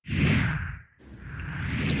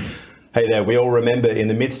Hey there, we all remember in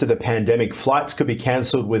the midst of the pandemic, flights could be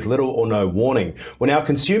cancelled with little or no warning. Well, now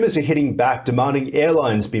consumers are hitting back, demanding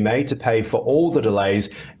airlines be made to pay for all the delays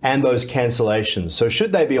and those cancellations. So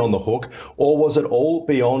should they be on the hook, or was it all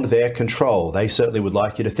beyond their control? They certainly would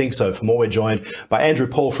like you to think so. For more, we're joined by Andrew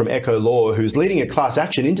Paull from Echo Law, who's leading a class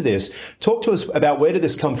action into this. Talk to us about where did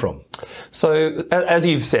this come from? So, as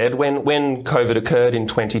you've said, when COVID occurred in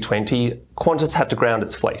 2020, Qantas had to ground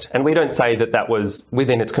its fleet. And we don't say that was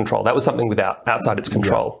within its control. That was something outside its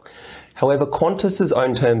control. Yeah. However, Qantas's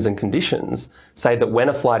own terms and conditions say that when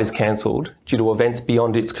a flight is cancelled due to events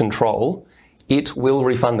beyond its control, it will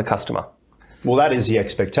refund the customer. Well, that is the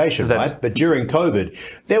expectation, right? But during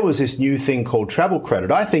COVID, there was this new thing called travel credit.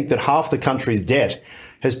 I think that half the country's debt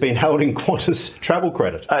has been held in Qantas travel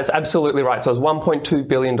credit. It's absolutely right. So it was $1.2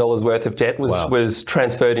 billion worth of debt was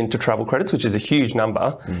transferred into travel credits, which is a huge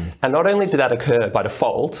number. And not only did that occur by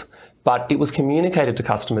default, but it was communicated to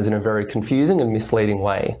customers in a very confusing and misleading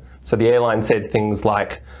way. So the airline said things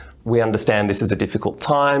like, we understand this is a difficult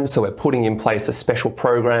time, so we're putting in place a special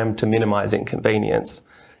program to minimise inconvenience.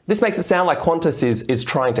 This makes it sound like Qantas is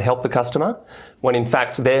trying to help the customer, when in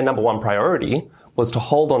fact their number one priority was to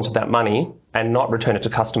hold on to that money and not return it to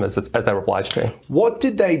customers as they were obliged to. What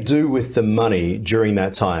did they do with the money during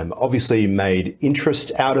that time? Obviously made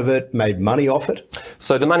interest out of it, made money off it?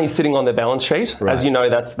 So the money's sitting on their balance sheet. Right. As you know,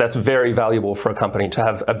 that's very valuable for a company to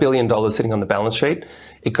have $1 billion sitting on the balance sheet.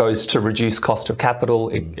 It goes to reduce cost of capital.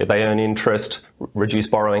 They earn interest, reduce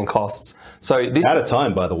borrowing costs. So this, at a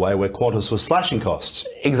time, by the way, where Qantas was slashing costs.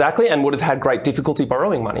 Exactly, and would have had great difficulty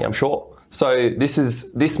borrowing money, I'm sure. So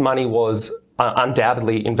this money was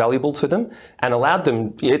undoubtedly invaluable to them and allowed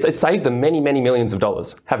them, it saved them many, many millions of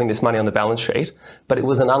dollars having this money on the balance sheet, but it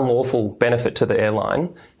was an unlawful benefit to the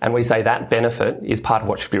airline. And we say that benefit is part of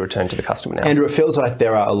what should be returned to the customer now. Andrew, it feels like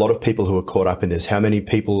there are a lot of people who are caught up in this. How many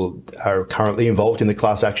people are currently involved in the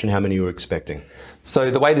class action? How many are you expecting?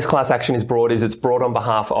 So the way this class action is brought is it's brought on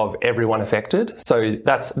behalf of everyone affected. So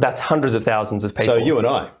that's hundreds of thousands of people. So you and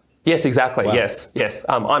I. Yes, exactly. Wow. Yes.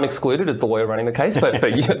 I'm excluded as the lawyer running the case, but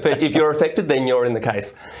if you're affected, then you're in the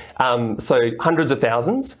case. So hundreds of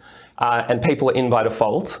thousands, and people are in by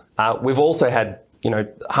default. We've also had,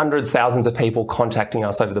 hundreds, thousands of people contacting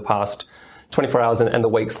us over the past 24 hours and the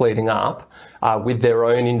weeks leading up with their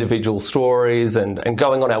own individual stories and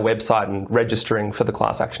going on our website and registering for the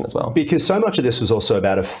class action as well. Because so much of this was also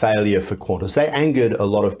about a failure for Qantas. They angered a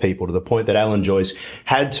lot of people to the point that Alan Joyce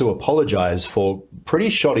had to apologise for pretty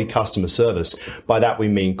shoddy customer service. By that we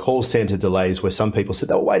mean call centre delays where some people said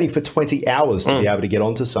they were waiting for 20 hours to be able to get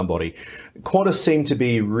onto somebody. Qantas seemed to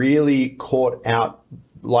be really caught out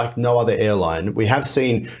like no other airline. We have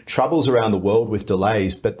seen troubles around the world with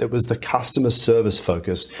delays, but it was the customer service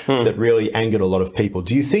focus that really angered a lot of people.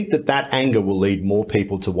 Do you think that anger will lead more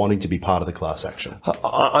people to wanting to be part of the class action?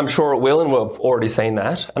 I'm sure it will, and we've already seen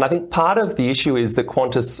that. And I think part of the issue is that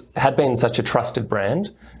Qantas had been such a trusted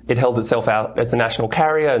brand. It held itself out as a national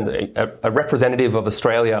carrier and a representative of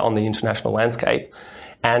Australia on the international landscape.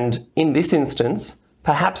 And in this instance,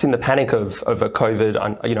 perhaps in the panic of a COVID,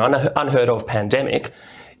 unheard of pandemic,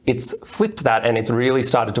 it's flipped that and it's really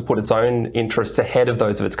started to put its own interests ahead of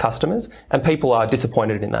those of its customers, and people are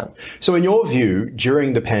disappointed in that. So in your view,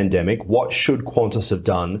 during the pandemic, what should Qantas have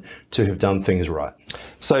done to have done things right?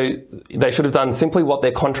 So they should have done simply what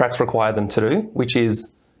their contracts require them to do, which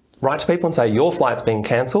is write to people and say, your flight's being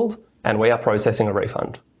cancelled and we are processing a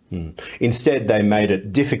refund. Instead, they made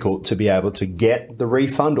it difficult to be able to get the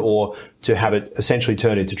refund or to have it essentially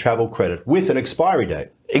turn into travel credit with an expiry date.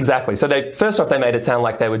 Exactly. So first off, they made it sound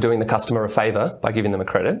like they were doing the customer a favour by giving them a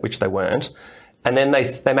credit, which they weren't. And then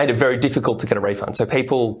they made it very difficult to get a refund. So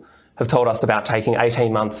people have told us about taking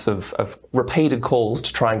 18 months of repeated calls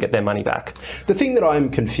to try and get their money back. The thing that I'm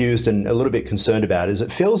confused and a little bit concerned about is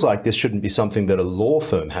it feels like this shouldn't be something that a law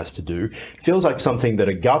firm has to do. It feels like something that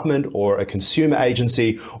a government or a consumer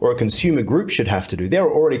agency or a consumer group should have to do. There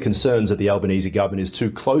are already concerns that the Albanese government is too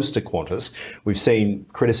close to Qantas. We've seen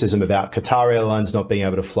criticism about Qatar Airlines not being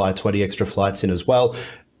able to fly 20 extra flights in as well.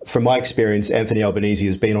 From my experience, Anthony Albanese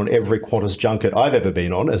has been on every Qantas junket I've ever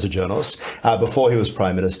been on as a journalist before he was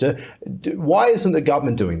Prime Minister. Why isn't the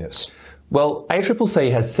government doing this? Well,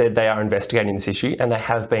 ACCC has said they are investigating this issue, and they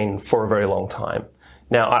have been for a very long time.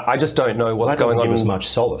 Now, I just don't know what's going on. That doesn't give us much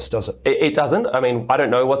solace, does it? It doesn't. I mean, I don't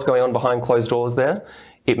know what's going on behind closed doors there.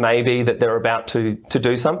 It may be that they're about to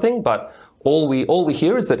do something, but all we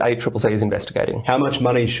hear is that ACCC is investigating. How much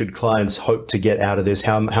money should clients hope to get out of this?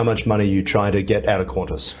 How much money are you trying to get out of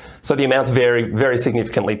Qantas? So the amounts vary very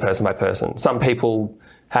significantly person by person. Some people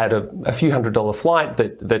had a few $100 flight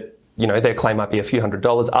that their claim might be a few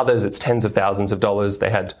 $100s. Others, it's tens of thousands of dollars. They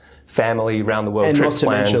had family around the world and trips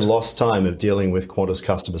planned. And not to mention lost time of dealing with Qantas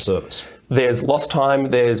customer service. There's lost time.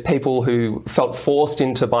 There's people who felt forced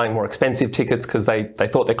into buying more expensive tickets because they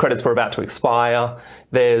thought their credits were about to expire.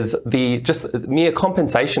 There's the just mere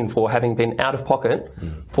compensation for having been out of pocket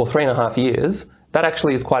for 3.5 years. That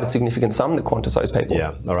actually is quite a significant sum that Qantas owes people.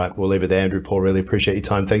 Yeah. All right. We'll leave it there, Andrew Paull. Really appreciate your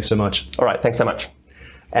time. Thanks so much. All right. Thanks so much.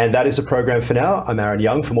 And that is the program for now. I'm Aaron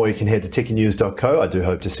Young. For more, you can head to tickernews.co. I do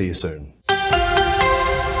hope to see you soon.